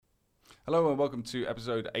Hello and welcome to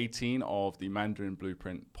episode 18 of the Mandarin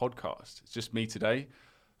Blueprint podcast. It's just me today.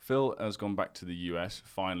 Phil has gone back to the US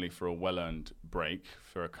finally for a well-earned break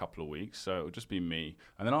for a couple of weeks, so it'll just be me.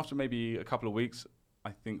 And then after maybe a couple of weeks,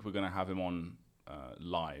 I think we're going to have him on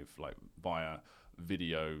live, like via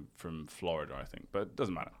video from Florida, I think. But it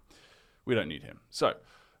doesn't matter. We don't need him. So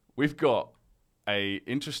we've got a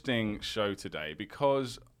interesting show today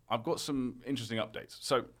because I've got some interesting updates.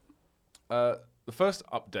 So the first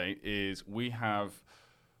update is we have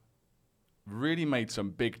really made some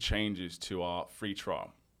big changes to our free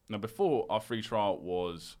trial. Now, before, our free trial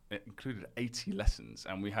it included 80 lessons,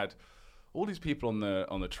 and we had all these people on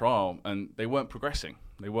the trial, and they weren't progressing.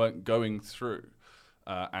 They weren't going through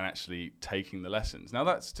and actually taking the lessons. Now,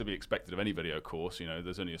 that's to be expected of any video course. You know,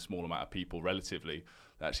 there's only a small amount of people relatively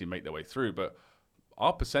that actually make their way through, but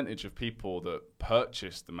our percentage of people that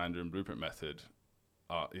purchase the Mandarin Blueprint method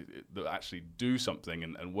that actually do something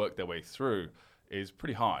and work their way through is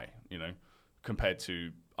pretty high, you know, compared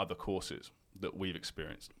to other courses that we've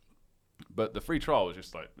experienced. But the free trial was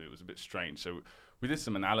just it was a bit strange. So we did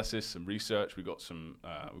some analysis, some research. We got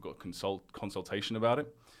consultation about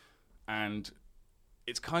it, and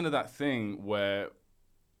it's kind of that thing where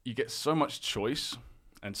you get so much choice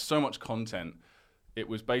and so much content. It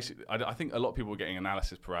was basically, I think a lot of people were getting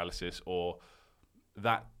analysis paralysis, or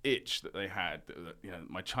that itch that they had, that, you know,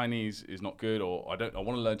 my Chinese is not good, or I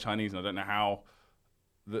want to learn Chinese and I don't know how.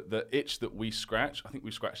 The itch that we scratch, I think we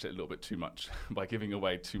scratched it a little bit too much by giving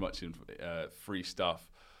away too much free stuff,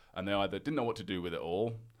 and they either didn't know what to do with it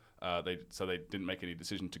all, so they didn't make any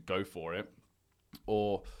decision to go for it,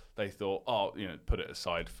 or they thought, put it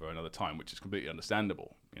aside for another time, which is completely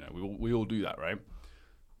understandable. You know, we all do that, right?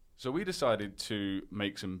 So we decided to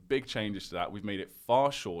make some big changes to that. We've made it far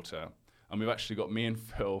shorter. And we've actually got me and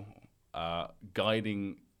Phil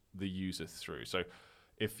guiding the user through. So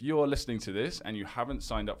if you're listening to this and you haven't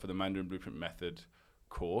signed up for the Mandarin Blueprint Method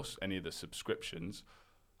course, any of the subscriptions,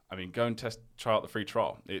 I mean, go and try out the free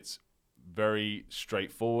trial. It's very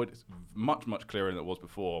straightforward. It's much, much clearer than it was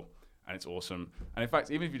before. And it's awesome. And in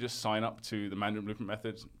fact, even if you just sign up to the Mandarin Blueprint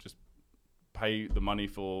Method, just pay the money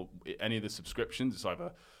for any of the subscriptions. It's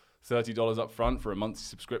either $30 up front for a monthly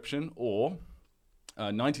subscription, or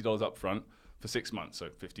 $90 up front for 6 months, so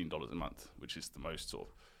 $15 a month, which is the most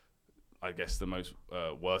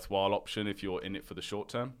worthwhile option if you're in it for the short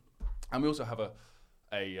term. And we also have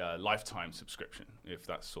a lifetime subscription, if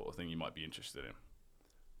that's the sort of thing you might be interested in.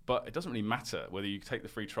 But it doesn't really matter whether you take the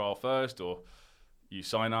free trial first or you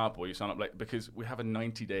sign up late, because we have a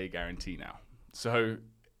 90-day guarantee now. So,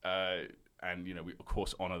 and you know, we of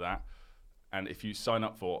course honor that. And if you sign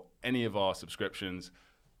up for any of our subscriptions,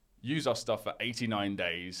 use our stuff for 89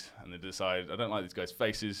 days, and they decide, I don't like these guys'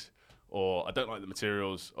 faces, or I don't like the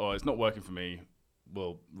materials, or it's not working for me,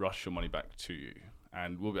 we'll rush your money back to you.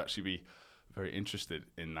 And we'll actually be very interested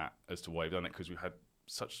in that as to why we've done it, because we've had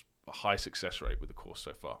such a high success rate with the course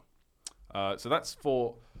so far. So that's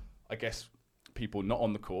for, I guess, people not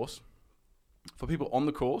on the course. For people on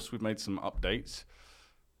the course, we've made some updates.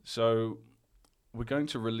 So we're going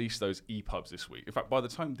to release those EPUBs this week. In fact, by the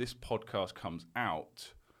time this podcast comes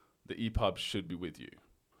out, the EPUBs should be with you.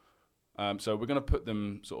 So we're going to put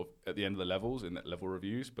them sort of at the end of the levels in the level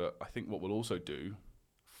reviews. But I think what we'll also do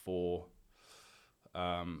for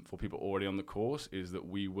people already on the course is that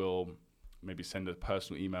we will maybe send a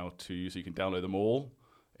personal email to you so you can download them all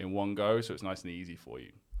in one go. So it's nice and easy for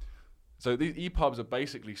you. So these EPUBs are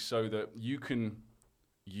basically so that you can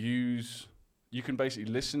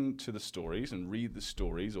basically listen to the stories and read the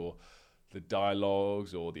stories, or the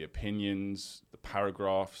dialogues, or the opinions, the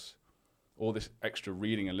paragraphs, all this extra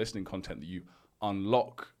reading and listening content that you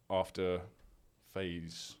unlock after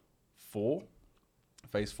phase 4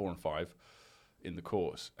 and 5 in the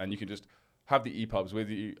course. And you can just have the EPUBs with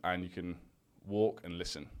you, and you can walk and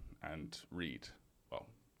listen and read. Well,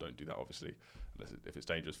 don't do that, obviously, if it's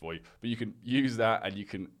dangerous for you. But you can use that, and you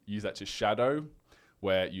can use that to shadow,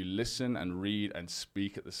 where you listen and read and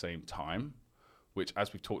speak at the same time, which,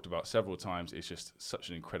 as we've talked about several times, is just such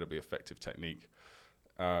an incredibly effective technique.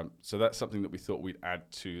 So that's something that we thought we'd add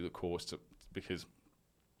to the course, because,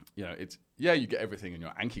 you know, you get everything in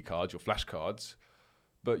your Anki cards, your flashcards,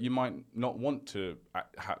 but you might not want to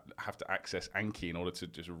have to access Anki in order to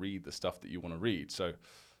just read the stuff that you want to read. So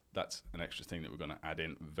that's an extra thing that we're going to add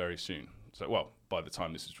in very soon. So, well, by the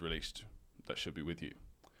time this is released, that should be with you.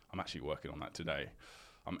 I'm actually working on that today.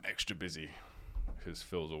 I'm extra busy because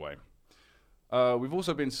Phil's away. We've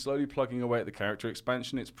also been slowly plugging away at the character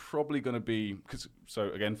expansion. It's probably going to be, so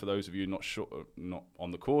again, for those of you not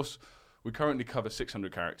on the course, we currently cover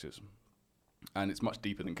 600 characters. And it's much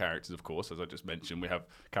deeper than characters, of course. As I just mentioned, we have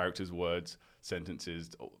characters, words,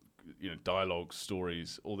 sentences, dialogue,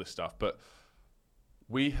 stories, all this stuff. But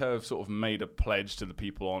we have sort of made a pledge to the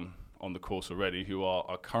people on the course already who are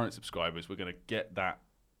our current subscribers. We're going to get that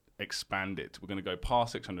expanded. We're going to go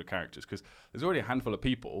past 600 characters because there's already a handful of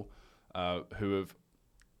people who have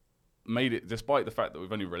made it, despite the fact that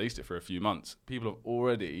we've only released it for a few months. People have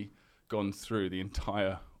already gone through the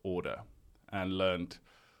entire order and learned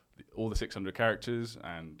all the 600 characters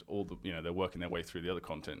and all the, they're working their way through the other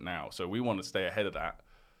content now. So we want to stay ahead of that.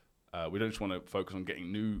 We don't just want to focus on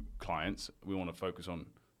getting new clients. We want to focus on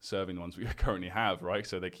serving the ones we currently have, right?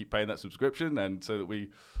 So they keep paying that subscription and so that we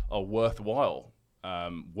are worthwhile,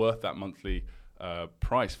 worth that monthly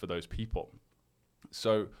price for those people.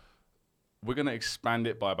 So we're going to expand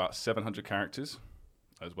it by about 700 characters,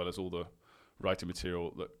 as well as all the writing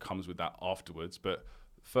material that comes with that afterwards. But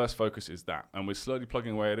first focus is that. And we're slowly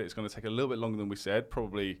plugging away at it. It's going to take a little bit longer than we said.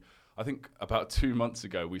 Probably, I think about 2 months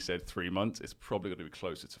ago, we said 3 months. It's probably going to be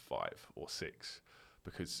closer to 5 or 6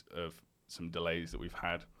 because of some delays that we've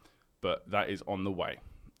had. But that is on the way.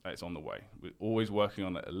 It's on the way. We're always working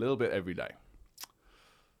on it a little bit every day.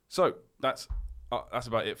 So that's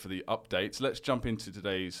about it for the updates. Let's jump into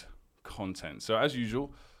today's content. So as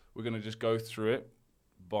usual, we're going to just go through it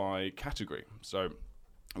by category. So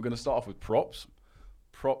I'm going to start off with props.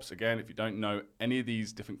 Props, again, if you don't know any of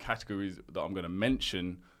these different categories that I'm going to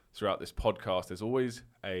mention throughout this podcast, there's always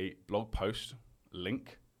a blog post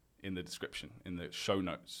link in the description, in the show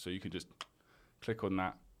notes. So you can just click on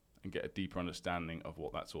that and get a deeper understanding of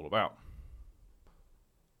what that's all about.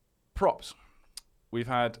 Props. We've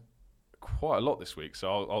had quite a lot this week, so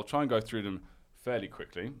I'll try and go through them fairly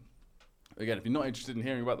quickly. Again, if you're not interested in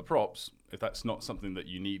hearing about the props, if that's not something that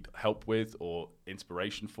you need help with or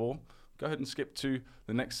inspiration for, go ahead and skip to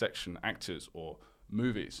the next section, actors or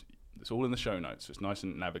movies. It's all in the show notes, so it's nice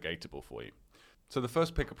and navigatable for you. So the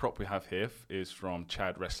first pick of prop we have here is from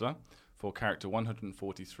Chad Ressler for character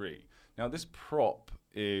 143. Now this prop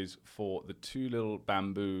is for the 2 little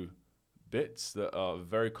bamboo bits that are a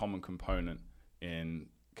very common component in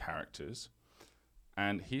characters.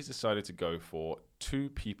 And he's decided to go for 2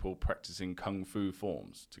 people practicing kung fu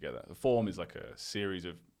forms together. A form is like a series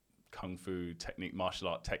of kung fu martial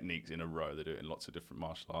art techniques in a row. They do it in lots of different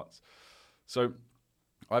martial arts. So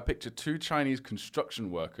I picture 2 Chinese construction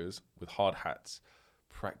workers with hard hats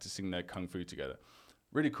practicing their kung fu together.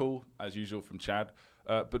 Really cool, as usual, from Chad.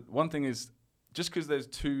 But one thing is, just because there's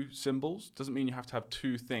 2 symbols doesn't mean you have to have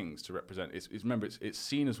 2 things to represent. Remember, it's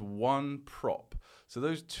seen as one prop. So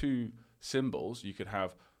those 2 symbols, you could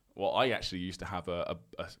have. Well, I actually used to have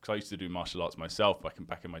because I used to do martial arts myself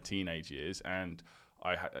back in my teenage years, and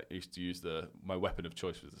I used to use my weapon of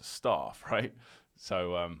choice was a staff, right?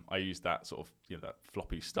 So I used that sort of that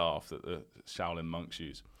floppy staff that the Shaolin monks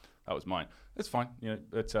use. That was mine. It's fine,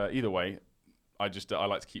 but either way, I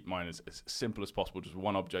like to keep mine as simple as possible, just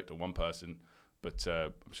one object or one person. But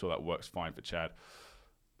I'm sure that works fine for Chad.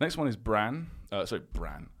 Next one is Bran.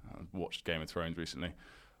 Bran. I watched Game of Thrones recently.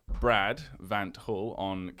 Brad Vant Hull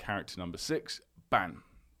on character number 6. Ban.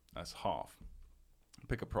 That's half.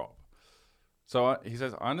 Pick a prop. So he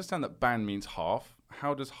says, I understand that ban means half.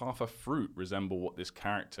 How does half a fruit resemble what this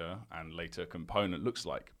character and later component looks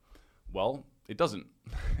like? Well, it doesn't.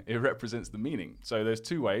 It represents the meaning. So there's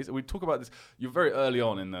 2 ways. We talk about this. You're very early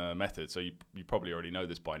on in the method, so you probably already know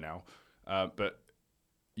this by now. But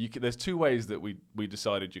there's 2 ways that we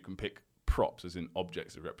decided you can pick props, as in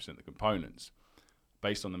objects that represent the components,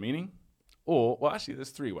 based on the meaning, actually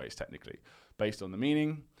there's 3 ways technically, based on the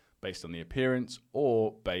meaning, based on the appearance,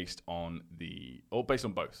 or based on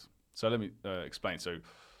both. So let me explain. So,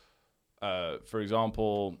 for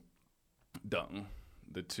example, dung,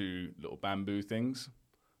 the 2 little bamboo things,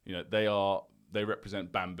 they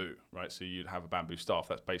represent bamboo, right? So you'd have a bamboo staff.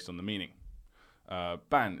 That's based on the meaning.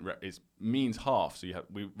 Ban means half, so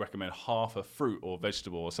we recommend half a fruit or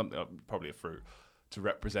vegetable or something, probably a fruit, to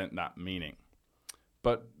represent that meaning.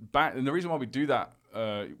 But ban, and the reason why we do that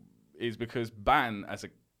is because ban as a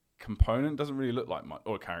component doesn't really look like much,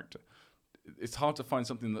 or a character. It's hard to find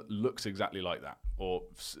something that looks exactly like that or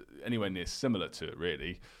anywhere near similar to it,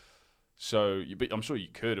 really. So I'm sure you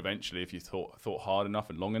could eventually if you thought hard enough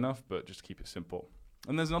and long enough, but just keep it simple.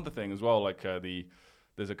 And there's another thing as well, like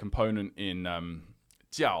there's a component in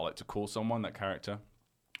jiao, like to call someone, that character.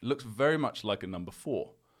 It looks very much like a number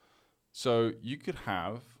 4. So you could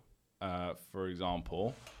have, for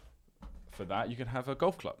example, for that, you could have a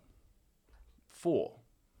golf club. 4.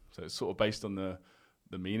 So it's sort of based on the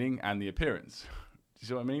meaning and the appearance. Do you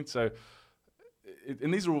see what I mean? So,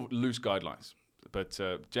 and these are all loose guidelines. But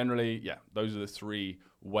generally, those are the 3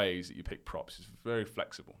 ways that you pick props. It's very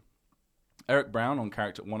flexible. Eric Brown on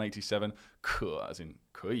character 187, as in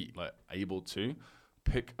可以, like able to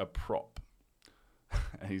pick a prop.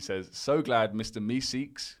 And he says, so glad Mr.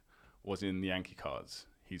 Meeseeks was in the Yankee cards.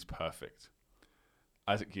 He's perfect.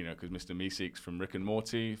 As you know, because Mr. Meeseeks from Rick and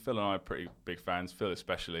Morty, Phil and I are pretty big fans, Phil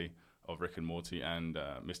especially, of Rick and Morty, and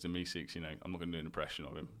Mr. Meeseeks, you know, I'm not going to do an impression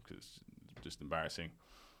of him because it's just embarrassing.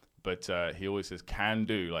 But he always says, can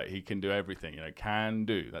do, like he can do everything, you know, can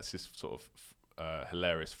do. That's his sort of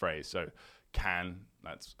hilarious phrase. So can,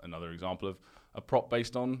 that's another example of a prop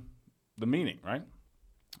based on the meaning, right?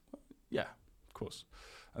 Yeah, of course.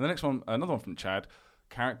 And the next one, another one from Chad,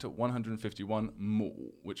 character 151, Mo,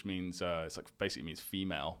 which means, it's like basically means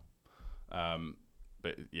female.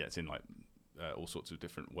 But yeah, it's in like all sorts of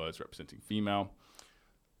different words representing female.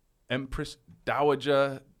 Empress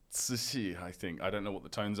Dowager Cixi, I think. I don't know what the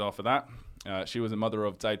tones are for that. She was the mother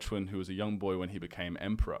of Zai Chun, who was a young boy when he became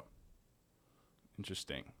emperor.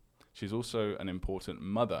 Interesting. She's also an important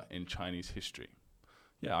mother in Chinese history.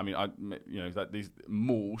 Yeah, I mean, that these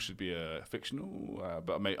Mo should be a fictional,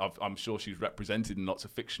 but I'm sure she's represented in lots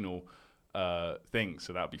of fictional things,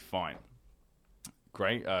 so that'll be fine.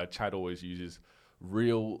 Great. Chad always uses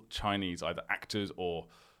real Chinese, either actors or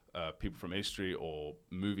people from history or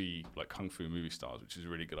movie, like kung fu movie stars, which is a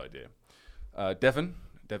really good idea.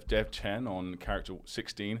 Dev Chen on character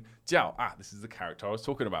 16. Jiao, this is the character I was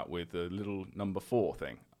talking about with the little number 4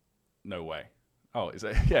 thing. No way. Oh, is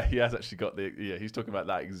that? Yeah, he has actually got he's talking about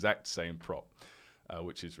that exact same prop,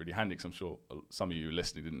 which is really handy because I'm sure some of you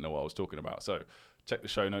listening didn't know what I was talking about. So check the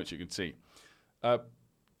show notes, you can see.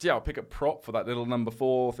 I'll pick a prop for that little number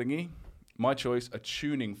 4 thingy. My choice, a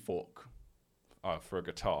tuning fork for a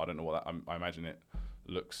guitar. I don't know what that, I imagine it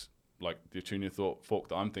looks like the tuning fork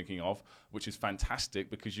that I'm thinking of, which is fantastic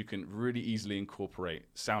because you can really easily incorporate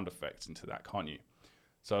sound effects into that, can't you?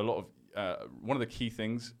 So a lot of, one of the key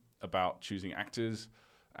things about choosing actors,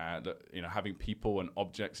 having people and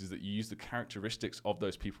objects, is that you use the characteristics of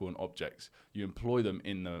those people and objects. You employ them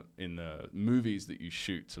in the movies that you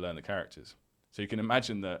shoot to learn the characters. So you can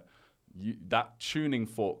imagine that that tuning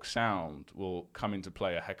fork sound will come into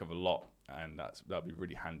play a heck of a lot, and that'll be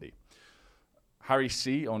really handy. Harry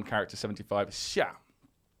C on character 75, xia,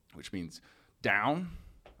 which means down.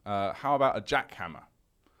 How about a jackhammer?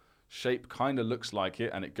 Shape kind of looks like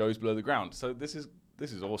it, and it goes below the ground. So this is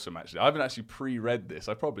awesome, actually. I haven't actually pre-read this.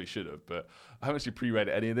 I probably should have, but I haven't actually pre-read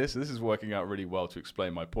any of this. So this is working out really well to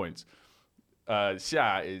explain my points.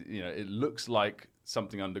 Xia, it looks like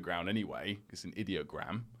something underground anyway. It's an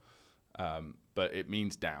ideogram, but it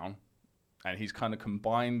means down. And he's kind of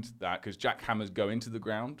combined that because jackhammers go into the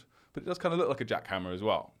ground, but it does kind of look like a jackhammer as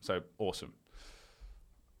well. So awesome.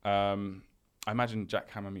 I imagine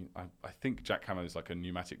jackhammer, I think jackhammer is like a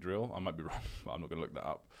pneumatic drill. I might be wrong, but I'm not going to look that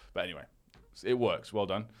up. But anyway, it works. Well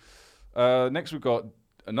done. Next, we've got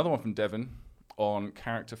another one from Devon on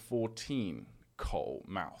character 14, Cole,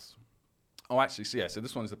 Mouth. Oh, actually, so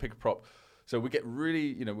this one is the pick a prop. So we get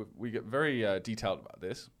really, we get very detailed about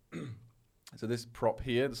this. So this prop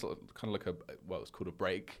here, this kind of like it's called a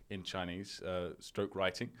break in Chinese stroke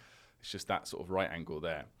writing. It's just that sort of right angle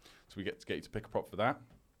there. So we get you to pick a prop for that.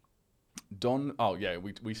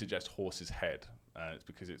 We suggest horse's head. It's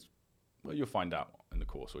because you'll find out in the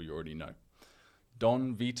course, or you already know.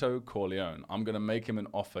 Don Vito Corleone. I'm going to make him an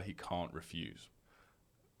offer he can't refuse.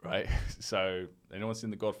 Right? So anyone seen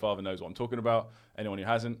The Godfather knows what I'm talking about. Anyone who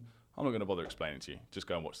hasn't, I'm not going to bother explaining to you. Just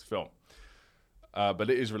go and watch the film. But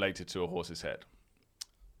it is related to a horse's head.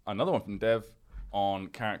 Another one from Dev on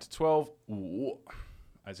character 12,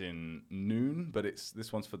 as in noon, but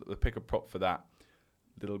this one's for the pick a prop for that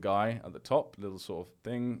little guy at the top, little sort of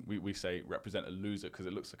thing. We say represent a loser because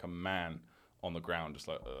it looks like a man on the ground, just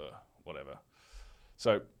like, whatever.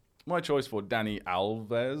 So my choice for Dani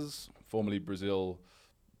Alves, formerly Brazil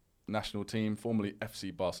national team, formerly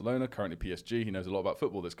FC Barcelona, currently PSG. He knows a lot about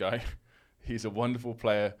football, this guy. He's a wonderful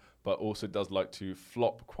player, but also does like to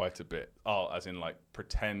flop quite a bit. As in like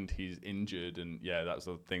pretend he's injured. And yeah, that's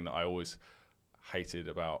the thing that I always hated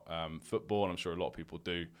about football. And I'm sure a lot of people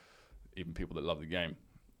do, even people that love the game.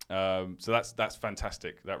 So that's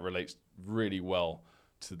fantastic. That relates really well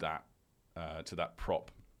to that prop.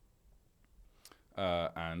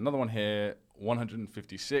 And another one here,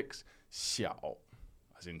 156, xiao,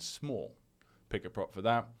 as in small. Pick a prop for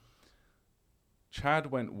that.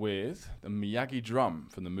 Chad went with the Miyagi drum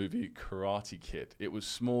from the movie Karate Kid. It was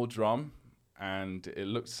small drum, and it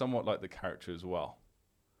looked somewhat like the character as well.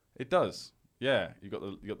 It does, yeah. You got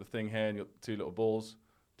the thing here, and you got the 2 little balls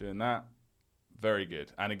doing that. Very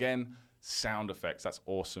good. And again, sound effects. That's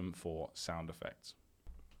awesome for sound effects.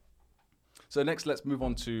 So next, let's move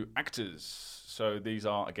on to actors. So these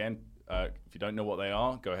are, again, if you don't know what they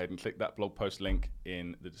are, go ahead and click that blog post link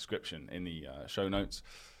in the description, in the show notes.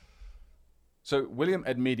 So William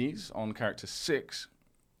Edmeades on character 6,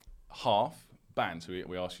 half, banned. So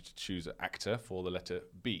we asked you to choose an actor for the letter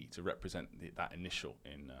B to represent that initial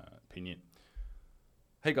in pinyin.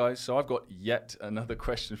 Hey guys, so I've got yet another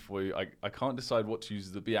question for you. I can't decide what to use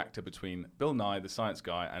as the B actor between Bill Nye, the Science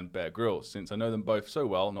Guy, and Bear Grylls, since I know them both so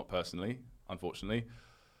well, not personally, unfortunately.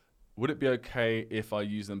 Would it be okay if I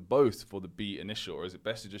use them both for the B initial, or is it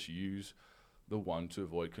best to just use the one to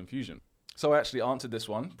avoid confusion? So I actually answered this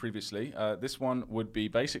one previously. This one would be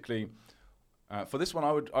basically, for this one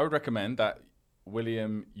I would recommend that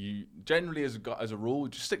William, you generally as a rule,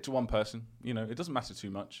 just stick to one person. You know, it doesn't matter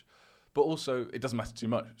too much. But also, it doesn't matter too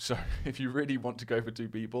much. So if you really want to go for two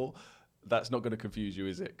people, that's not going to confuse you,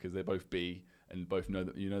 is it? Because they're both B and both know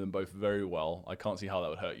that you know them both very well. I can't see how that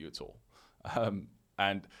would hurt you at all.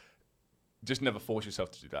 And just never force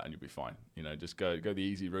yourself to do that, and you'll be fine. You know, just go the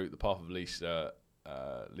easy route, the path of least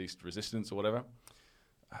resistance or whatever.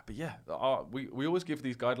 But yeah, we always give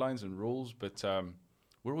these guidelines and rules, but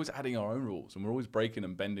we're always adding our own rules, and we're always breaking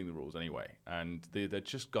and bending the rules anyway. And they're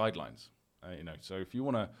just guidelines, you know. So if you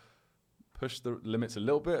want to push the limits a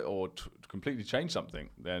little bit or completely change something,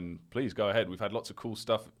 then please go ahead. We've had lots of cool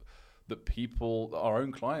stuff that our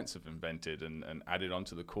own clients have invented and added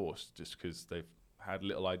onto the course just because they've had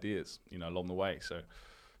little ideas, you know, along the way. So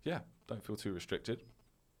yeah, don't feel too restricted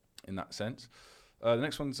in that sense. The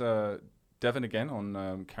next one's Devon again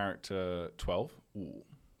on character 12. Ooh.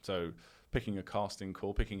 So picking a casting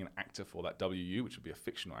call, picking an actor for that WU, which would be a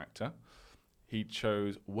fictional actor. He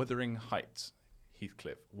chose Wuthering Heights.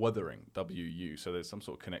 Heathcliff, Wuthering, W-U. So there's some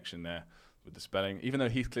sort of connection there with the spelling. Even though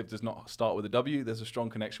Heathcliff does not start with a W, there's a strong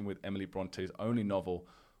connection with Emily Bronte's only novel,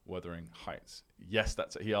 Wuthering Heights. Yes,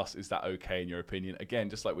 he asked, is that okay in your opinion?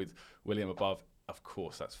 Again, just like with William above, of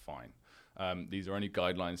course, that's fine. These are only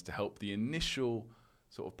guidelines to help the initial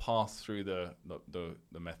sort of path through the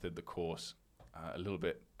method, the course, a little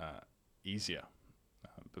bit easier.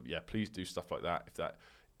 But yeah, please do stuff like that.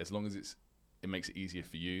 As long as it makes it easier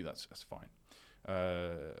for you, that's fine.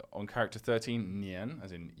 On character 13, Nian,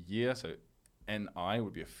 as in year, so N-I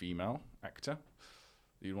would be a female actor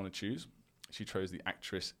that you'd want to choose. She chose the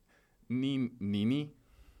actress Nini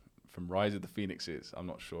from Rise of the Phoenixes. I'm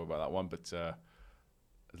not sure about that one, but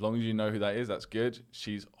as long as you know who that is, that's good.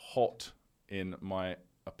 She's hot in my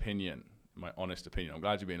opinion, my honest opinion. I'm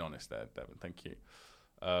glad you're being honest there, Devon. Thank you.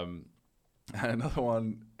 And another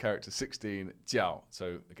one, character 16, Jiao.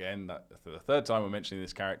 So again, for the third time we're mentioning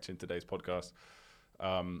this character in today's podcast.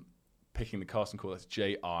 Picking the casting call, that's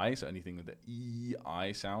J-I, so anything with the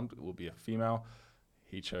E-I sound will be a female.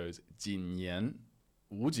 He chose Jin Yan,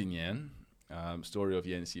 Wu Jin Yan, story of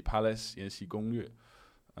Yanxi Palace, Yanxi Gongyue,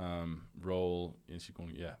 role Yanxi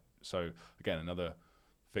Gongyue, yeah. So again, another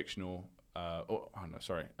fictional,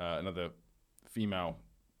 another female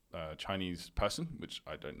Chinese person, which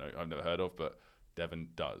I don't know, I've never heard of, but Devon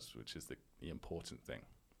does, which is the important thing.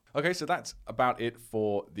 Okay, so that's about it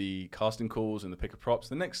for the casting calls and the pick of props.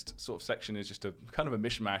 The next sort of section is just a kind of a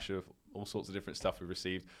mishmash of all sorts of different stuff we've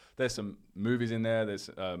received. There's some movies in there. There's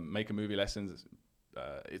make a movie lessons.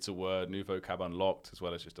 It's a word, new vocab unlocked, as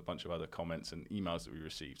well as just a bunch of other comments and emails that we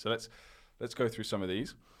received. So let's go through some of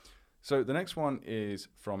these. So the next one is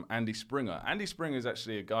from Andy Springer. Andy Springer is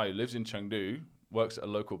actually a guy who lives in Chengdu, works at a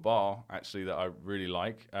local bar actually that I really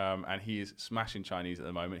like, and he is smashing Chinese at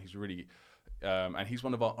the moment. He's really and he's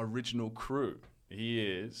one of our original crew. He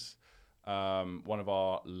is one of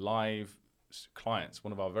our live clients,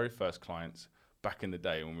 one of our very first clients back in the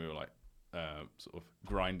day when we were like sort of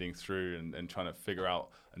grinding through and trying to figure out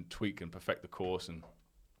and tweak and perfect the course. And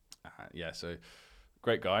yeah, so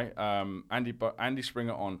great guy. Andy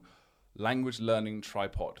Springer on language learning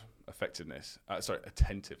tripod attentiveness.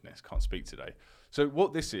 Can't speak today. So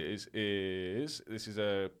what this is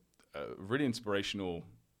a really inspirational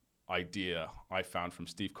idea I found from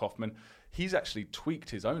Steve Kaufman. He's actually tweaked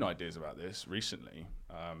his own ideas about this recently,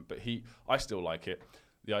 but I still like it.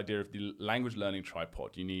 The idea of the language learning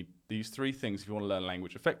tripod. You need these three things if you want to learn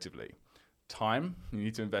language effectively. Time, you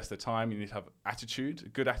need to invest the time. You need to have attitude, a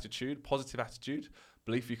good attitude, positive attitude,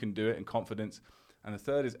 belief you can do it, and confidence. And the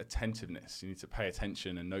third is attentiveness. You need to pay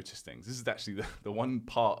attention and notice things. This is actually the one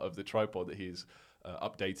part of the tripod that he's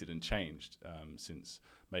updated and changed since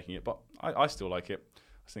making it. But I still like it.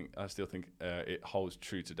 I still think it holds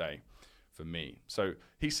true today for me. So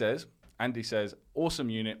Andy says, awesome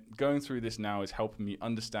unit. Going through this now is helping me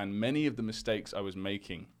understand many of the mistakes I was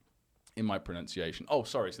making in my pronunciation. Oh,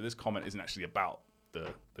 sorry. So this comment isn't actually about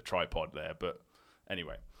the tripod there. But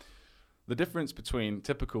anyway, The difference between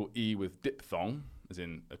typical E with diphthong, as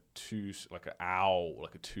in a two, like an ow,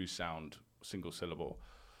 like a two sound single syllable,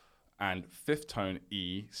 and fifth tone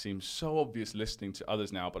E seems so obvious listening to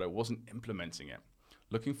others now, but I wasn't implementing it.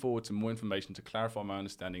 Looking forward to more information to clarify my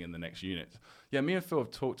understanding in the next unit. Yeah, me and Phil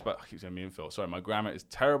have talked about, I keep saying me and Phil, sorry, my grammar is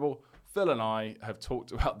terrible. Phil and I have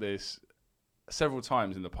talked about this several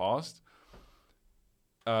times in the past.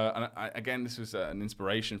 Again, this was an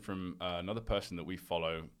inspiration from another person that we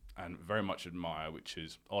follow and very much admire, which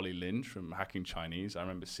is Ollie Lynch from Hacking Chinese. I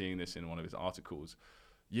remember seeing this in one of his articles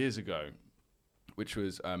years ago, which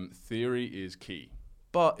was theory is key,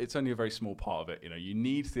 but it's only a very small part of it. You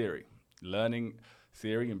need theory. Learning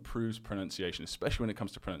theory improves pronunciation, especially when it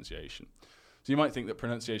comes to pronunciation. So you might think that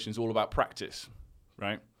pronunciation is all about practice,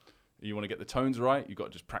 right? You want to get the tones right, you've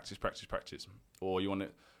got to just practice. Or you want to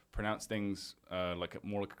pronounce things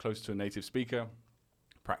more close to a native speaker,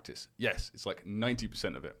 practice. Yes, it's like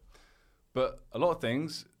 90% of it. But a lot of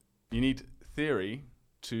things, you need theory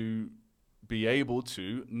to be able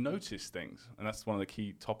to notice things. And that's one of the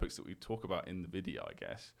key topics that we talk about in the video, I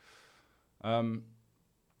guess. And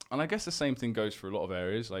I guess the same thing goes for a lot of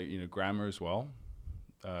areas, like, grammar as well.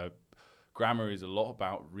 Grammar is a lot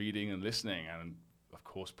about reading and listening, and of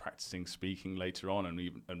course practicing speaking later on,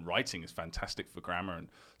 and writing is fantastic for grammar and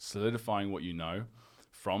solidifying what you know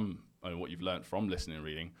from what you've learned from listening and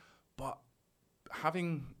reading. But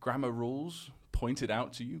having grammar rules pointed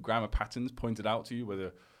out to you, grammar patterns pointed out to you,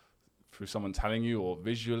 whether through someone telling you or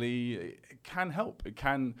visually, it can help. It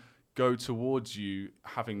can go towards you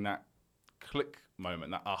having that click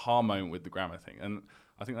moment, that aha moment with the grammar thing. And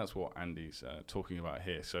I think that's what Andy's talking about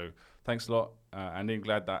here. So thanks a lot, Andy. I'm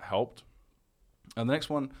glad that helped. And the next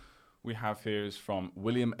one we have here is from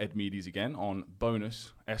William Edmeades again on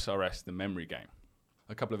Bonus SRS, the memory game.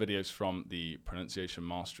 A couple of videos from the pronunciation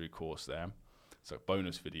mastery course there. So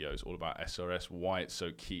bonus videos all about SRS, why it's so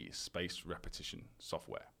key, spaced repetition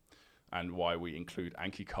software, and why we include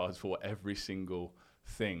Anki cards for every single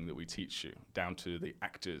thing that we teach you, down to the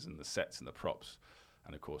actors and the sets and the props.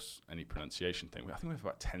 And of course, any pronunciation thing. I think we have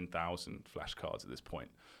about 10,000 flashcards at this point.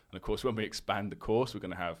 And of course, when we expand the course, we're going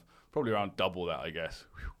to have probably around double that, I guess.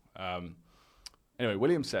 Anyway,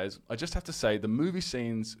 William says, I just have to say, the movie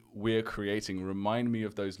scenes we're creating remind me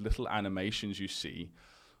of those little animations you see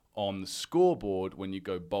on the scoreboard when you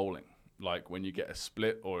go bowling, like when you get a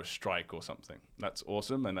split or a strike or something. That's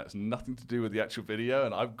awesome, and that's nothing to do with the actual video,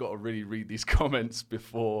 and I've got to really read these comments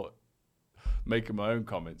before making my own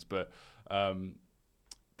comments. But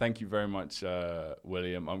thank you very much,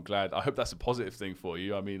 William. I'm glad. I hope that's a positive thing for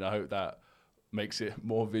you. I mean, I hope that makes it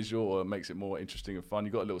more visual or makes it more interesting and fun.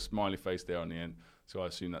 You've got a little smiley face there on the end, so I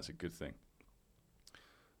assume that's a good thing.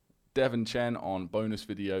 Devon Chen on bonus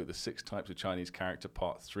video, the 6 types of Chinese character,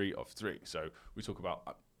 part 3 of 3. So we talk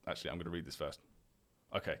about, actually, I'm going to read this first.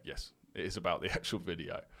 Okay, yes, it is about the actual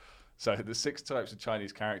video. So the 6 types of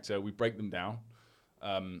Chinese character, we break them down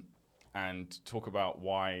and talk about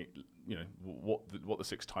why, what the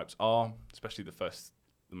 6 types are, especially the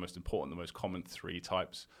most important, the most common 3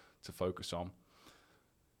 types to focus on.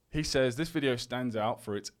 He says this video stands out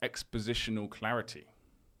for its expositional clarity.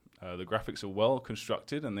 The graphics are well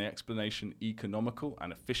constructed and the explanation economical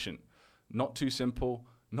and efficient. Not too simple,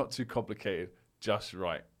 not too complicated, just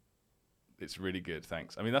right. It's really good,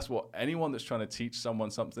 thanks. I mean, that's what anyone that's trying to teach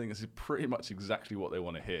someone something, this is pretty much exactly what they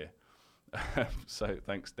want to hear. So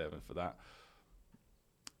thanks, Devon, for that.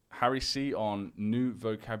 Harry C. on New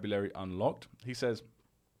Vocabulary Unlocked. He says,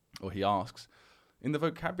 or he asks, in the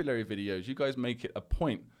vocabulary videos, you guys make it a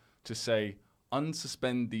point to say,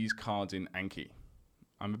 unsuspend these cards in Anki.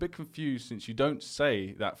 I'm a bit confused since you don't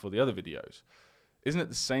say that for the other videos. Isn't it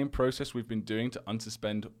the same process we've been doing to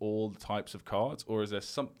unsuspend all the types of cards, or is there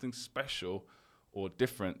something special or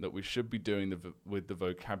different that we should be doing with the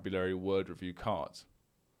vocabulary word review cards?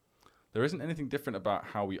 There isn't anything different about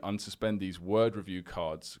how we unsuspend these word review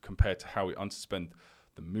cards compared to how we unsuspend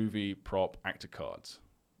the movie, prop, actor cards.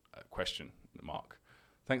 Question mark.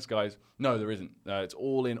 Thanks, guys. No, there isn't. It's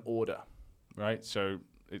all in order, right? So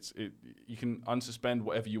you can unsuspend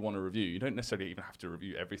whatever you want to review. You don't necessarily even have to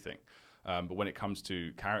review everything. But when it comes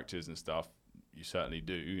to characters and stuff, you certainly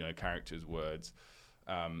do. Characters, words.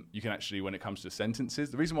 You can actually, when it comes to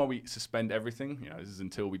sentences, the reason why we suspend everything, this is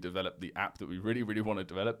until we develop the app that we really, really want to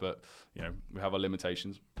develop. But we have our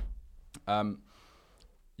limitations.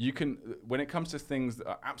 You can, when it comes to things that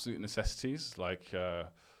are absolute necessities, like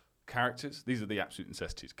characters, these are the absolute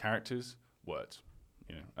necessities. Characters, words.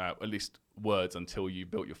 At least words until you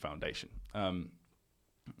built your foundation.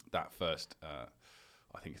 That first,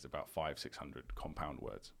 I think it's about 500-600 compound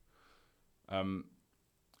words.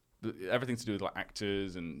 everything to do with like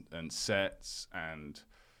actors and sets and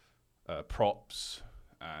props,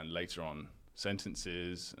 and later on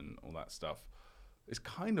sentences and all that stuff. It's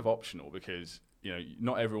kind of optional because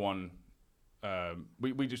not everyone.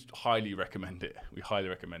 We just highly recommend it. We highly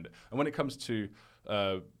recommend it. And when it comes to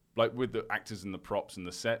like with the actors and the props and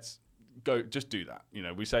the sets, just do that.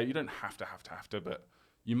 We say you don't have to, but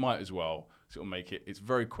you might as well. So it'll make it. It's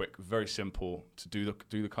very quick, very simple to do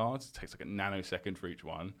the cards. It takes like a nanosecond for each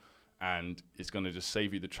one, and it's going to just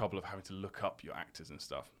save you the trouble of having to look up your actors and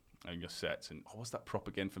stuff and your sets and what's that prop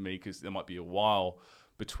again for me, because there might be a while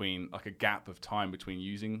between, like a gap of time between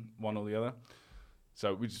using one or the other.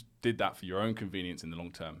 So we just did that for your own convenience in the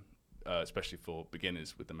long term, especially for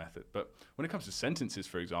beginners with the method. But when it comes to sentences,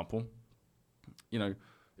 for example,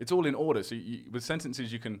 it's all in order. So with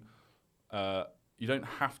sentences, you can you don't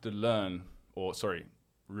have to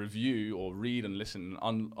review or read and listen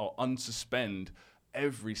or unsuspend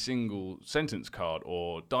every single sentence card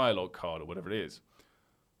or dialogue card or whatever it is.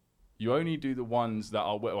 You only do the ones that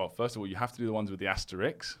are, well, first of all, you have to do the ones with the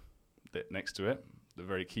asterisks next to it, the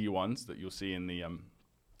very key ones that you'll see in the,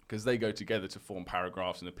 because they go together to form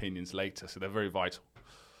paragraphs and opinions later, so they're very vital.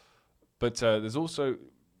 But there's also,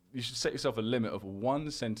 you should set yourself a limit of one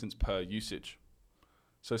sentence per usage.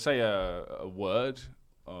 So say a word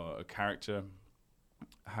or a character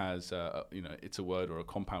has, it's a word or a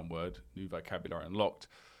compound word, new vocabulary unlocked.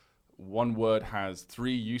 One word has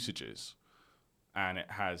 3 usages, and it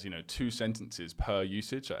has 2 sentences per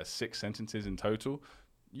usage. So that's 6 sentences in total.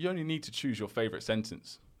 You only need to choose your favorite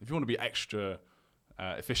sentence. If you want to be extra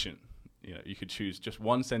efficient, you could choose just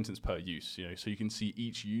 1 sentence per use. So you can see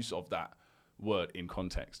each use of that word in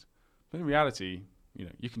context. But in reality,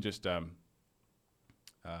 you can just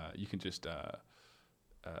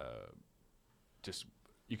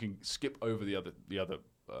you can skip over the other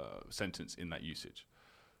sentence in that usage.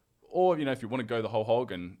 Or, if you want to go the whole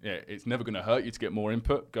hog and it's never going to hurt you to get more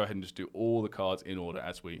input, go ahead and just do all the cards in order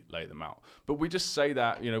as we lay them out. But we just say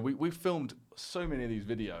that, we filmed so many of these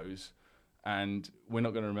videos and we're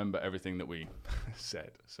not going to remember everything that we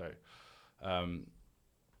said. So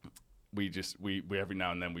we every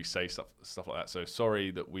now and then we say stuff like that. So sorry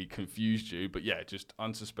that we confused you, but just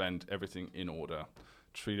unsuspend everything in order.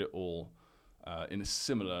 Treat it all in a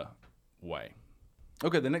similar way.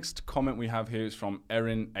 Okay, the next comment we have here is from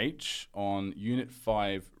Erin H. on Unit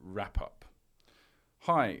 5 wrap-up.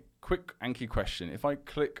 Hi, quick Anki question. If I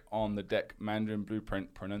click on the deck Mandarin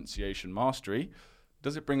Blueprint Pronunciation Mastery,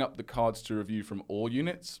 does it bring up the cards to review from all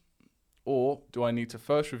units? Or do I need to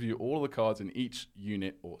first review all the cards in each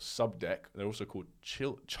unit or sub-deck? They're also called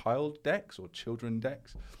child decks or children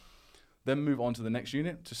decks. Then move on to the next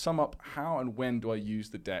unit. To sum up, how and when do I use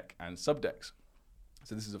the deck and sub-decks?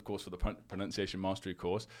 So this is, of course, for the Pronunciation Mastery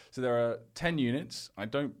course. So there are 10 units. I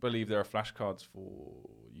don't believe there are flashcards for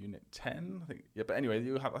Unit 10. I think, but anyway,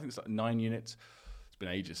 I think it's like 9 units. It's been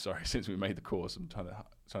ages, sorry, since we made the course. I'm trying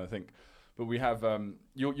to think. But we have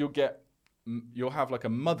you'll have like a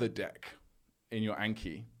mother deck in your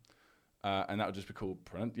Anki, and that would just be called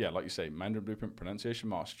like you say, Mandarin Blueprint Pronunciation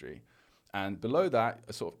Mastery. And below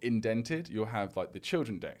that, sort of indented, you'll have like the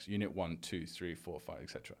children decks, Unit 1, 2, 3, 4, 5,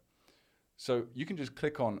 etc. So you can just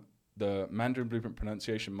click on the Mandarin Blueprint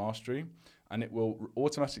Pronunciation Mastery, and it will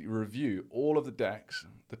automatically review all of the decks,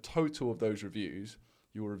 the total of those reviews.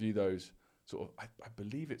 You will review those sort of, I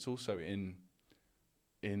believe it's also in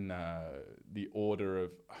the order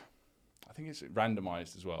of, I think it's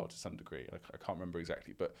randomized as well to some degree. I can't remember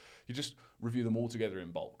exactly, but you just review them all together in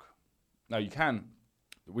bulk. Now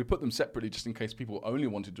we put them separately just in case people only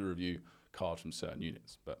wanted to review cards from certain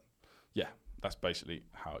units. But that's basically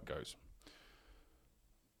how it goes.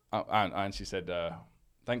 And she said,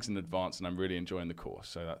 thanks in advance, and I'm really enjoying the course.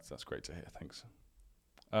 So that's great to hear. Thanks.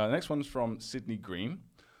 Next one's from Sydney Green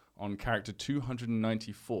on character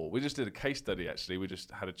 294. We just did a case study, actually. We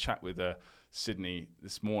just had a chat with Sydney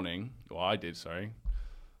this morning, or I did, sorry.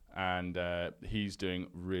 And he's doing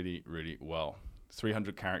really, really well.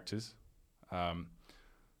 300 characters.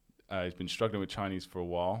 He's been struggling with Chinese for a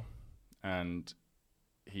while, and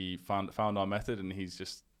he found our method, and he's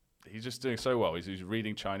just doing so well. He's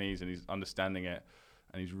reading Chinese and he's understanding it,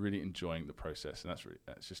 and he's really enjoying the process, and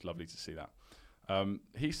that's just lovely to see that.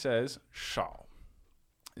 He says shao.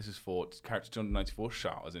 This is for character 294,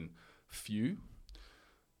 shao, as in few.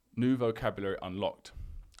 New vocabulary unlocked.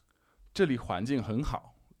 这里环境很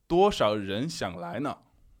好，多少人想来呢?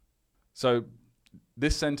 So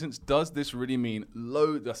this sentence, does this really mean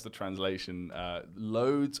that's the translation.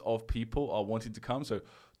 Loads of people are wanting to come. So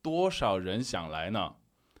多少人想来呢?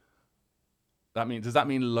 Does that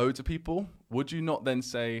mean loads of people? Would you not then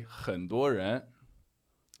say 很多人?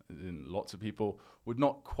 in lots of people. Would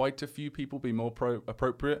not quite a few people be more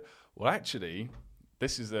appropriate? Well, actually,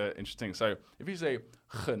 this is interesting. So if you say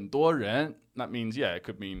很多人, that means, yeah, it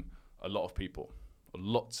could mean a lot of people, or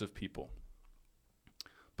lots of people.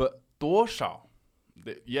 But 多少,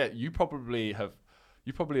 yeah, you probably have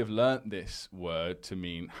learnt this word to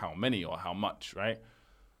mean how many or how much, right?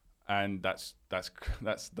 And that's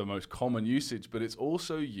the most common usage, but it's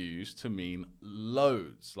also used to mean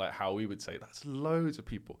loads, like how we would say that's loads of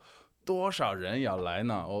people. 多少人要来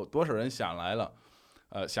呢? Or 多少人想来了?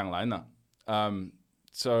 想来呢?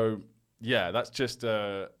 So yeah, that's just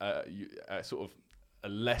a sort of a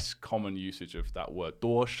less common usage of that word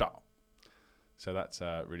多少. So that's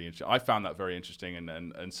really interesting. I found that very interesting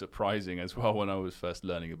and surprising as well when I was first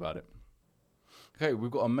learning about it. Okay, we've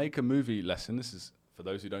got a make a movie lesson. This is, for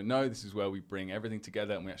those who don't know, this is where we bring everything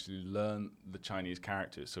together and we actually learn the Chinese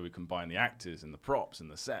characters. So we combine the actors and the props and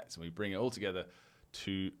the sets and we bring it all together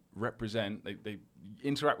to represent, they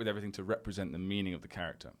interact with everything to represent the meaning of the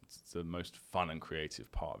character. It's the most fun and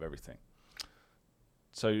creative part of everything.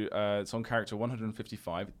 So it's on character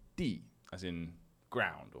 155, D, as in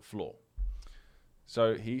ground or floor.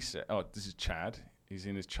 So he said, this is Chad. He's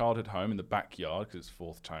in his childhood home in the backyard because it's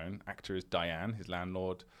fourth tone. Actor is Diane, his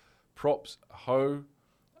landlord. Props, hoe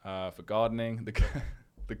for gardening,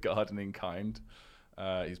 the gardening kind.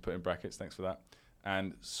 He's put in brackets, thanks for that.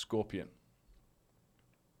 And scorpion.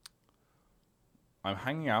 I'm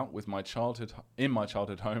hanging out with in my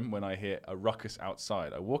childhood home when I hear a ruckus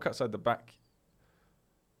outside. I walk outside the back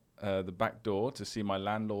door to see my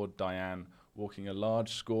landlord Diane walking a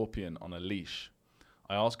large scorpion on a leash.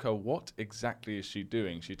 I ask her what exactly is she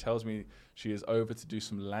doing. She tells me she is over to do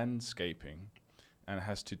some landscaping and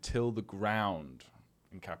has to till the ground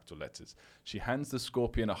in capital letters. She hands the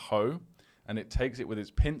scorpion a hoe and it takes it with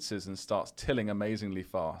its pincers and starts tilling amazingly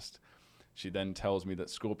fast. She then tells me that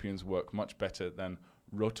scorpions work much better than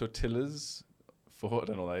rototillers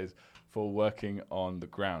for working on the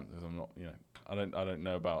ground. I'm not, I don't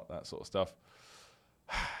know about that sort of stuff.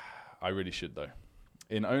 I really should though.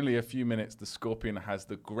 In only a few minutes, the scorpion has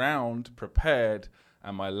the ground prepared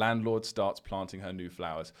and my landlord starts planting her new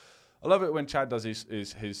flowers. I love it when Chad does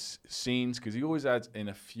his scenes because he always adds in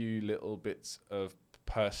a few little bits of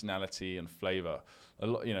personality and flavor. A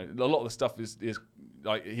lot of the stuff is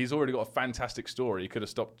like he's already got a fantastic story. He could have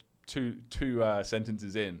stopped two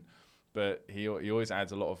sentences in, but he always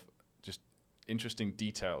adds a lot of just interesting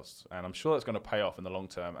details, and I'm sure that's going to pay off in the long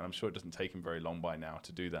term. And I'm sure it doesn't take him very long by now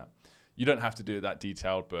to do that. You don't have to do it that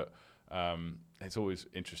detailed, but it's always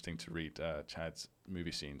interesting to read Chad's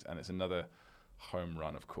movie scenes, and it's another home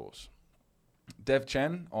run, of course. Dev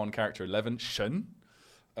Chen on character 11, Shen,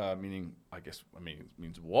 meaning it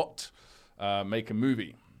means what? Make a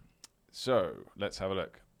movie. So let's have a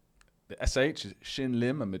look. The SH is Xin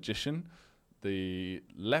Lim, a magician. The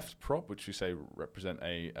left prop, which we say represent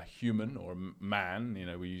a human or a man,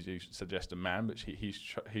 we usually suggest a man, but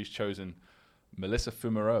he's chosen Melissa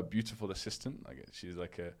Fumero, a beautiful assistant. I guess she's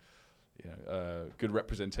like a good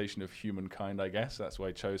representation of humankind, I guess. That's why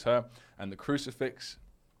I chose her. And the crucifix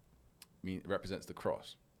represents the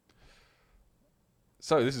cross.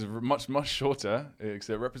 So this is much, much shorter because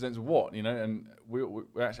it represents what, and we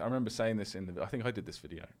actually, I remember saying this I think I did this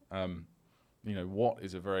video. What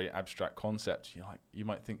is a very abstract concept. You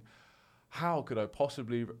might think, how could I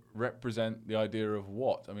possibly represent the idea of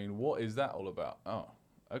what? I mean, what is that all about? Oh,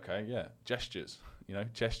 okay, yeah, gestures,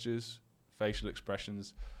 gestures, facial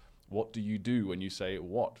expressions. What do you do when you say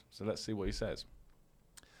what? So let's see what he says.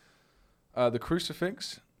 The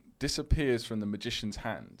crucifix disappears from the magician's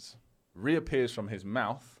hands, reappears from his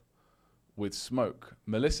mouth with smoke.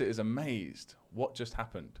 Melissa is amazed. What just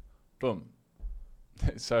happened? Boom.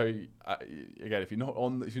 So again, if you're not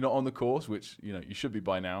on the course, which you should be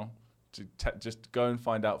by now, just go and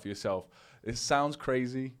find out for yourself. It sounds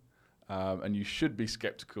crazy, and you should be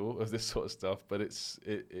skeptical of this sort of stuff, but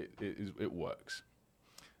it works.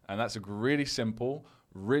 And that's a really simple,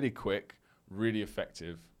 really quick, really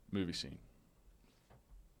effective movie scene.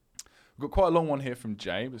 We've got quite a long one here from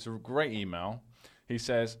Jay, but it's a great email. He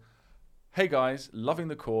says, "Hey guys, loving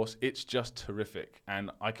the course. It's just terrific.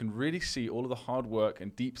 And I can really see all of the hard work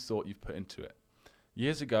and deep thought you've put into it.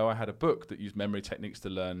 Years ago, I had a book that used memory techniques to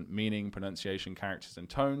learn meaning, pronunciation, characters, and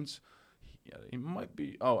tones. He might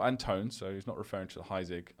be, and tones, so he's not referring to the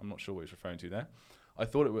Heisig. I'm not sure what he's referring to there. I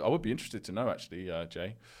would be interested to know, actually,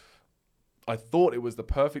 Jay. I thought it was the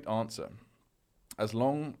perfect answer, as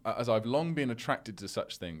I've long been attracted to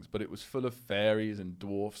such things, but it was full of fairies and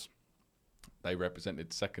dwarfs. They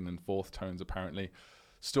represented second and fourth tones, apparently.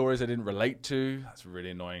 Stories I didn't relate to, that's really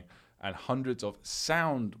annoying, and hundreds of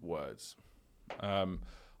sound words.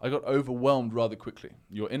 I got overwhelmed rather quickly.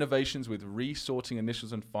 Your innovations with resorting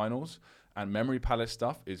initials and finals and memory palace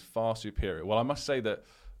stuff is far superior. Well, I must say that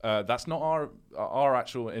that's not our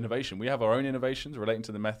actual innovation. We have our own innovations relating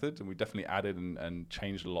to the method, and we definitely added and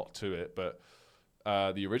changed a lot to it. But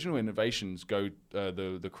the original innovations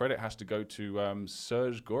the credit has to go to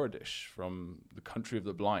Serge Gorodish from the Country of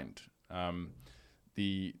the Blind.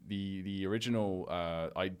 The original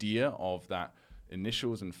idea of that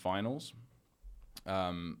initials and finals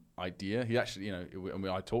idea. He actually,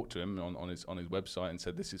 I talked to him on his website and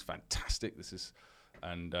said, "This is fantastic. This is,"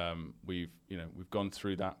 and we've gone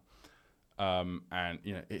through that. And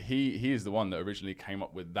he is the one that originally came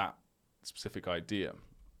up with that specific idea.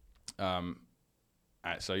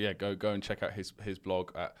 So yeah, go and check out his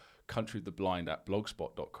blog at Country of the Blind at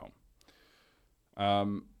blogspot.com.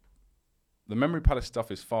 The memory palace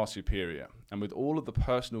stuff is far superior, and with all of the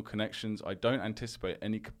personal connections, I don't anticipate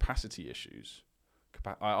any capacity issues.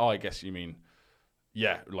 I guess you mean,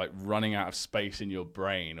 yeah, like running out of space in your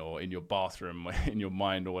brain or in your bathroom, in your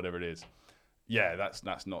mind or whatever it is. Yeah,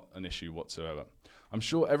 that's not an issue whatsoever. I'm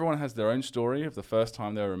sure everyone has their own story of the first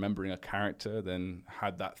time they were remembering a character, then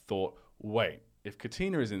had that thought, wait, if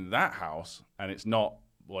Katina is in that house and it's not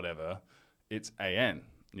whatever, it's AN.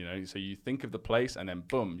 So you think of the place and then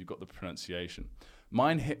boom, you've got the pronunciation.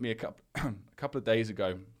 Mine hit me a couple of days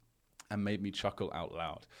ago and made me chuckle out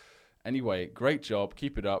loud. Anyway, great job.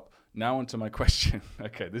 Keep it up. Now on to my question.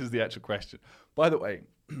 Okay, this is the actual question. By the way,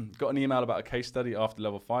 got an email about a case study after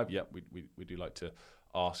level 5. Yep, we do like to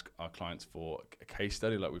ask our clients for a case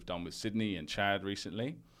study like we've done with Sydney and Chad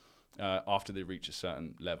recently after they reach a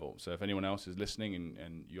certain level. So if anyone else is listening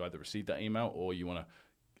and you either received that email or you want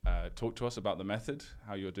to talk to us about the method,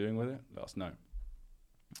 how you're doing with it, let us know.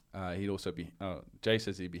 He'd also be, Jay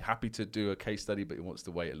says he'd be happy to do a case study, but he wants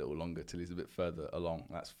to wait a little longer till he's a bit further along.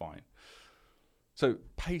 That's fine. So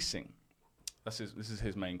pacing, this is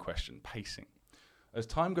his main question, pacing. As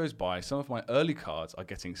time goes by, some of my early cards are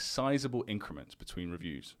getting sizable increments between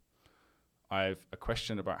reviews. I have a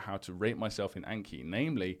question about how to rate myself in Anki,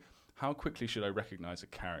 namely, how quickly should I recognize a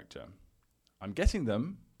character? I'm getting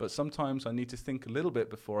them, but sometimes I need to think a little bit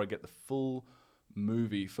before I get the full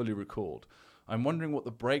movie fully recalled. I'm wondering what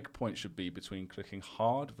the break point should be between clicking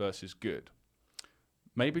hard versus good.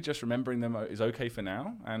 Maybe just remembering them is okay for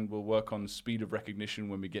now, and we'll work on speed of recognition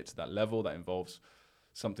when we get to that level that involves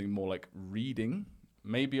something more like reading.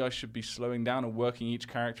 Maybe I should be slowing down and working each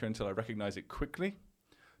character until I recognize it quickly.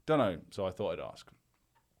 Don't know, so I thought I'd ask.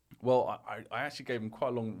 Well, I actually gave him quite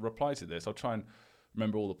a long reply to this. I'll try and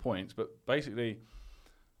remember all the points, but basically,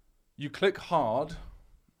 you click hard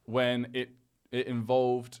when it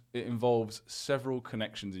involves several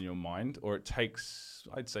connections in your mind, or it takes,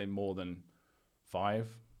 I'd say, more than 5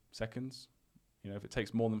 seconds. If it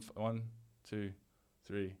takes more than 1, 2,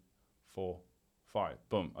 3, 4, 5,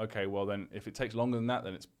 boom. Okay, well then, if it takes longer than that,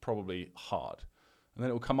 then it's probably hard. And then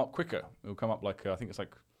it will come up quicker. It will come up like, I think it's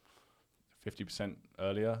like 50%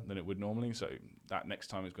 earlier than it would normally. So that next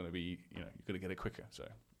time is going to be, you're going to get it quicker. So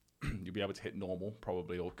you'll be able to hit normal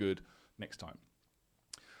probably, or good next time.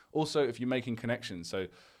 Also, if you're making connections, so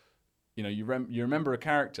you remember a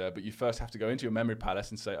character, but you first have to go into your memory palace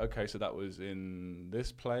and say, okay, so that was in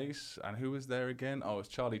this place, and who was there again? Oh, it's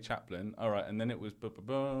Charlie Chaplin. All right, and then it was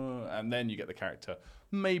and then you get the character.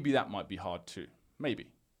 Maybe that might be hard too. Maybe,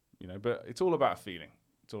 but it's all about feeling.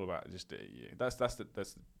 It's all about just that's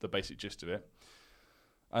the basic gist of it.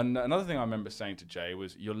 And another thing I remember saying to Jay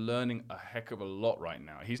was, you're learning a heck of a lot right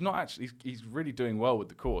now. He's not actually, he's really doing well with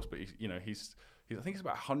the course, but he's I think he's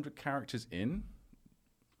about 100 characters in.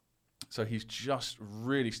 So he's just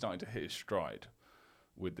really starting to hit his stride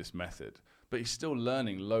with this method. But he's still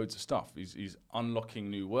learning loads of stuff. He's unlocking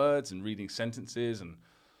new words and reading sentences and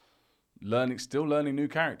still learning new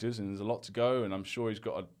characters, and there's a lot to go, and I'm sure he's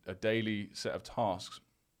got a daily set of tasks.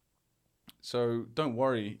 So don't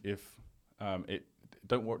worry if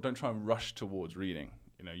don't try and rush towards reading.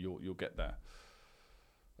 You'll get there.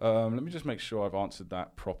 Let me just make sure I've answered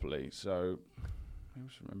that properly. So maybe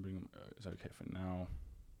just remembering them is okay for now.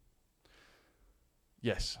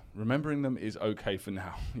 Yes, remembering them is okay for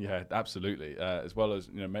now. Yeah, absolutely. As well as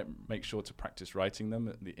make sure to practice writing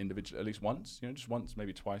them the individual at least once. Just once,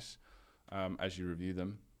 maybe twice, as you review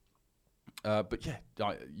them. But yeah,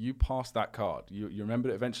 you passed that card. You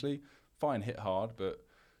remembered it eventually. Fine, hit hard, but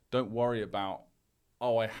don't worry about,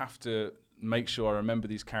 I have to make sure I remember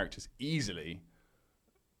these characters easily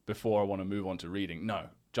before I want to move on to reading. No,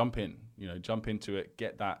 jump in. Jump into it.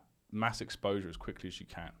 Get that mass exposure as quickly as you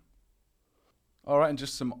can. All right, and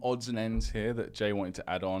just some odds and ends here that Jay wanted to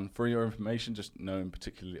add on. For your information, just know in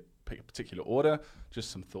particular order, just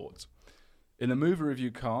some thoughts. In the movie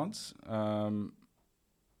review cards,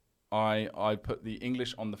 I put the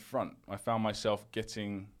English on the front. I found myself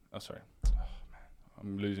getting. Oh, sorry. Oh, man,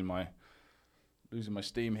 I'm losing my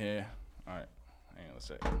steam here. All right, hang on a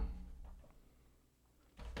sec.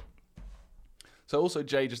 So also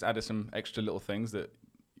Jay just added some extra little things that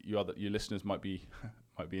your listeners might be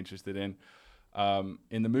interested in.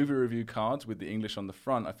 In the movie review cards with the English on the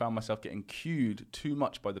front, I found myself getting cued too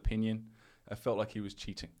much by the Pinyin. I felt like he was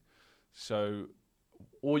cheating. So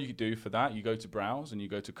all you do for that, you go to browse and you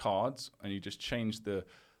go to cards and you just change the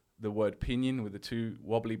word Pinyin with the two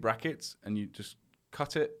wobbly brackets and you just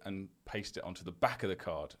cut it and paste it onto the back of the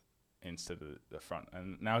card instead of the front.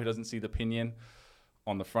 And now he doesn't see the Pinyin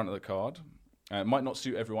on the front of the card. It might not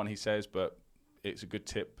suit everyone, he says, but it's a good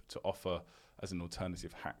tip to offer as an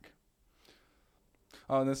alternative hack.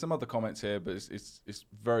 And there's some other comments here, but it's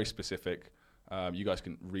very specific. You guys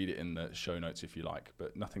can read it in the show notes if you like,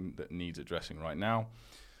 but nothing that needs addressing right now.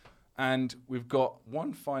 And we've got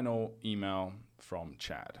one final email from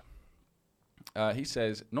Chad. He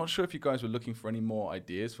says, not sure if you guys were looking for any more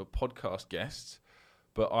ideas for podcast guests,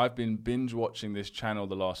 but I've been binge watching this channel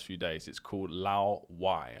the last few days. It's called Lao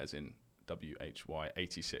Y, as in WHY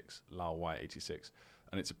 86, Lao Y 86.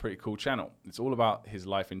 And it's a pretty cool channel. It's all about his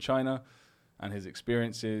life in China and his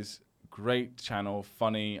experiences. Great channel,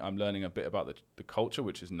 funny. I'm learning a bit about the culture,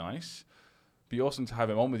 which is nice. Be awesome to have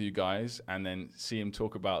him on with you guys and then see him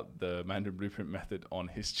talk about the Mandarin Blueprint method on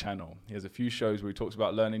his channel. He has a few shows where he talks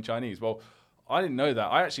about learning Chinese. Well, I didn't know that.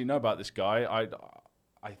 I actually know about this guy.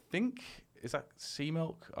 I think, is that Sea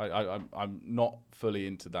Milk? I'm not fully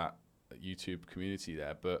into that YouTube community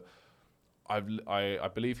there, but I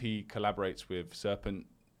believe he collaborates with Serpent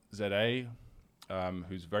ZA,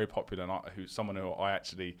 who's very popular and who's someone who I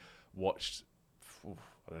actually watched,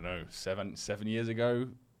 I don't know, seven years ago,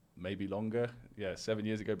 maybe longer. Yeah, 7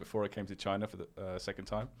 years ago before I came to China for the second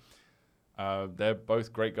time. They're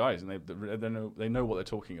both great guys, and they know what they're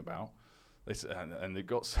talking about. And they've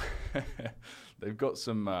got some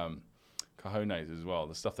cojones as well.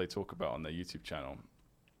 The stuff they talk about on their YouTube channel,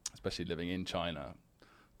 especially living in China.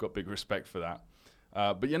 Got big respect for that.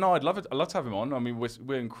 But I'd love to have him on. I mean,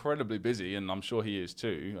 we're incredibly busy, and I'm sure he is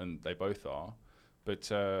too, and they both are.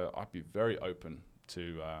 But I'd be very open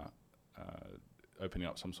to opening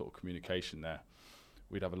up some sort of communication there.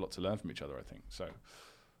 We'd have a lot to learn from each other, I think. So,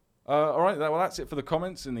 all right, well, that's it for the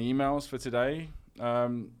comments and the emails for today.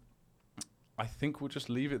 I think we'll just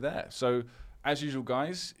leave it there. So, as usual,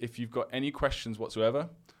 guys, if you've got any questions whatsoever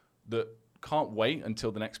that can't wait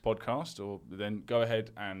until the next podcast, or then go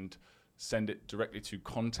ahead and send it directly to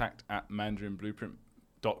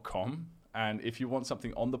contact@mandarinblueprint.com. And if you want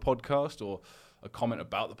something on the podcast or a comment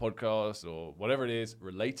about the podcast or whatever it is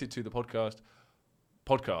related to the podcast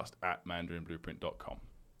 @mandarinblueprint.com.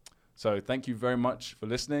 So thank you very much for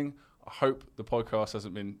listening. I hope the podcast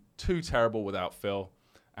hasn't been too terrible without Phil,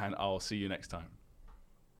 and I'll see you next time.